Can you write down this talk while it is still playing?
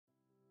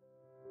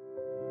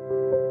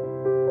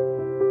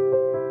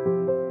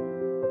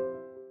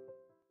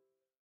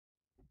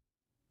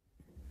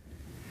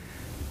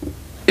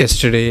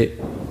Yesterday,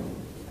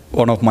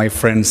 one of my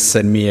friends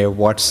sent me a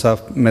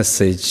WhatsApp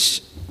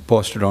message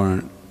posted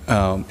on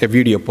a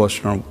video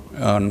posted on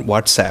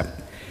WhatsApp.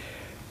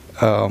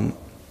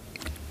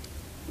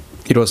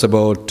 It was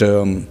about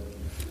a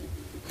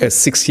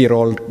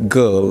 6-year-old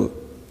girl,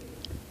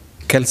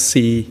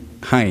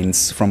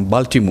 C.S.C. from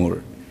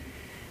Baltimore.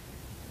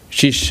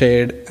 She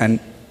shared an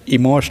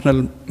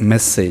emotional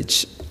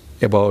message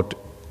about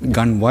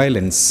gun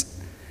violence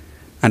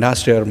and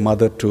asked her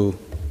mother to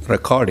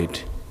record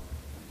it.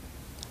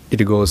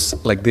 It goes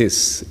like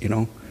this,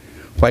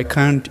 why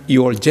can't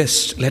you all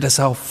just let us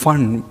have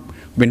fun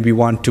when we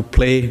want to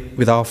play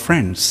with our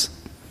friends?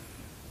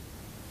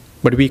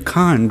 But we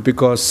can't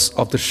because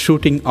of the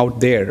shooting out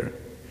there.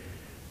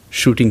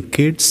 Shooting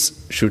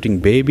kids, shooting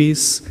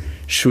babies,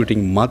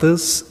 shooting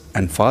mothers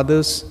and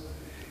fathers.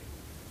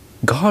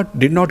 God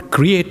did not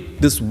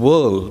create this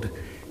world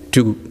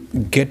to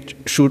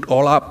shoot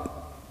all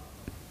up.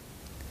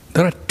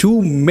 There are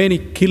too many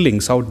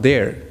killings out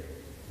there.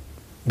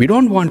 We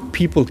don't want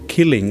people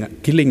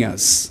killing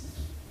us.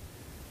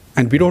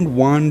 And we don't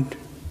want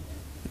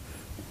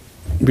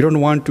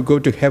to go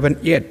to heaven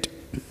yet.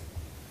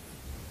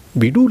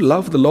 We do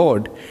love the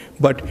Lord,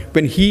 but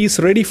when He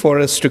is ready for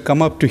us to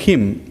come up to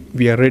Him,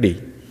 we are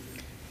ready.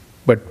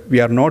 But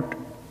we are not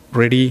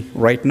ready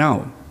right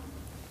now.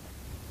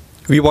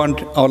 We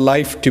want our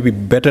life to be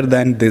better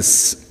than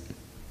this.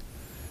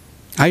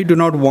 I do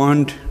not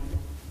want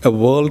a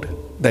world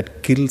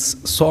that kills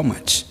so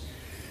much.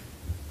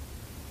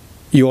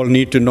 You all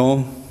need to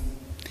know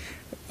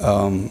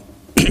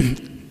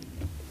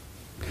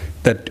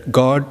that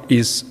God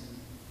is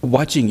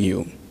watching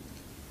you.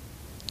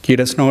 He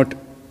does not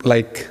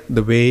like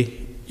the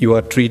way you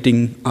are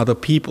treating other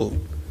people.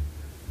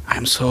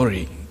 I'm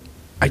sorry.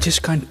 I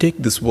just can't take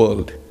this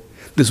world.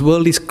 This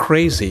world is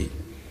crazy.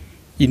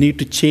 You need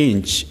to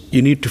change.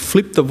 You need to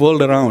flip the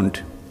world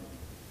around.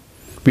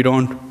 We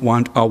don't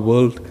want our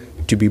world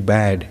to be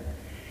bad.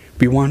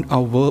 We want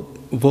our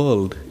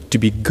world to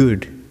be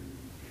good.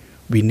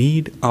 We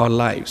need our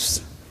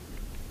lives.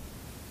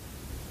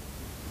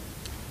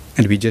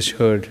 And we just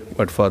heard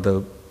what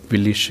Father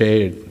Willie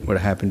shared, what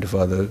happened to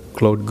Father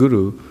Claude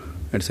Guru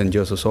at St.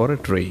 Joseph's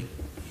Oratory.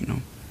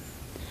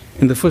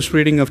 In the first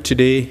reading of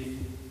today,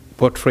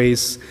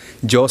 portrays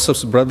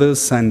Joseph's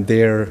brothers and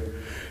their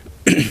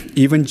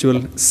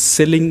eventual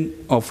selling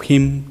of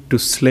him to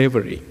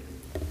slavery.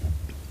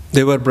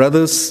 They were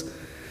brothers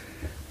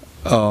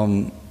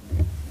who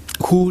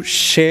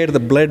shared the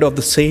blood of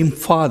the same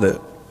father,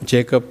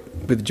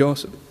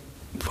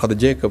 Father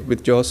Jacob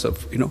with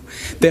Joseph.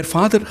 Their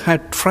father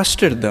had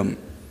trusted them,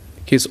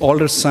 his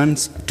older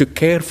sons, to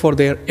care for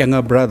their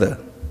younger brother.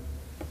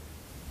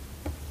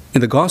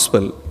 In the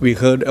gospel, we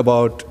heard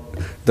about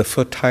the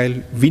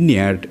fertile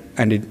vineyard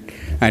and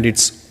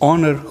its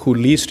owner who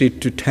leased it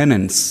to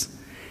tenants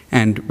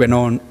and went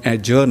on a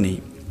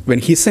journey. When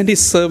he sent his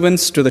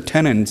servants to the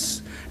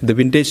tenants at the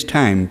vintage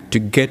time to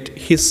get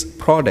his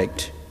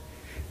product,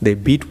 they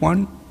beat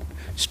one,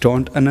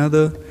 stoned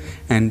another,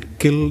 and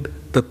killed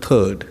the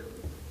third.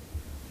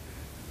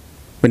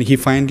 When he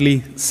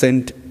finally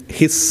sent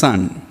his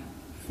son,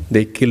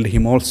 they killed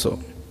him also.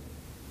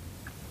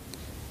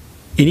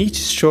 In each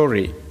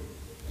story,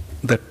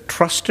 the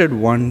trusted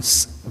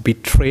ones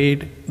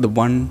betrayed the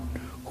one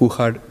who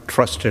had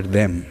trusted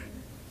them.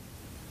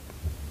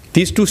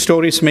 These two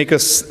stories make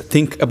us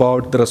think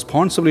about the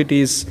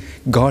responsibilities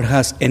God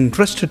has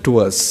entrusted to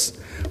us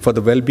for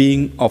the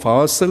well-being of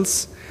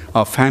ourselves,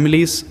 our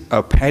families,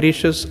 our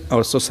parishes,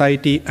 our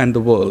society, and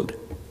the world.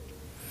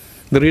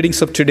 The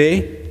readings of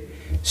today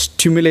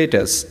stimulate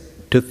us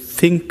to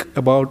think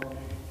about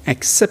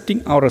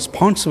accepting our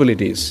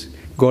responsibilities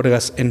God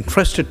has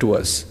entrusted to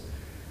us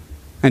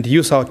and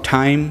use our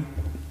time,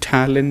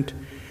 talent,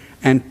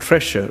 and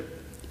treasure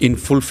in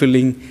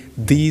fulfilling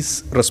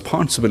these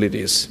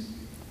responsibilities.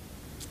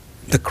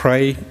 The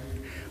cry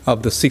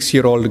of the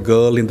 6-year-old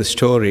girl in the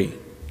story,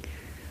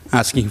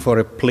 asking for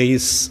a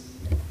place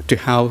to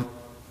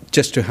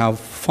have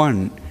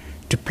fun,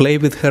 to play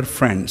with her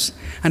friends,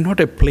 and not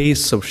a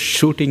place of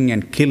shooting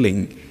and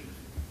killing,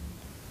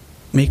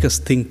 make us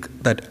think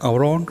that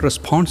our own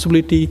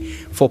responsibility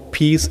for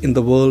peace in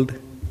the world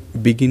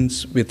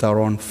begins with our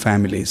own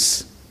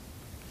families.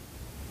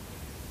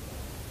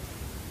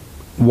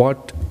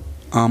 What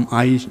am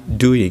I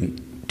doing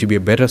to be a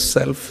better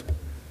self,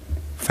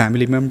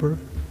 family member,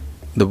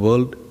 the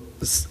world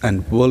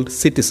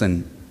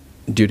citizen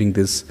during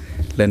this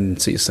Lenten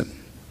season?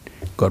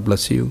 God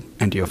bless you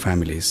and your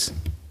families.